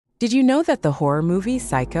Did you know that the horror movie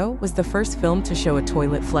Psycho was the first film to show a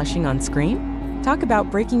toilet flushing on screen? Talk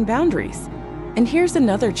about breaking boundaries. And here's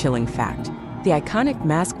another chilling fact. The iconic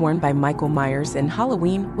mask worn by Michael Myers in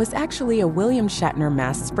Halloween was actually a William Shatner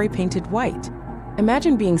mask spray-painted white.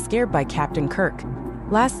 Imagine being scared by Captain Kirk.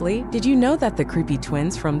 Lastly, did you know that the creepy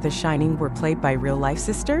twins from The Shining were played by real-life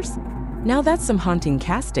sisters? Now that's some haunting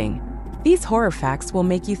casting. These horror facts will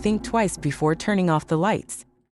make you think twice before turning off the lights.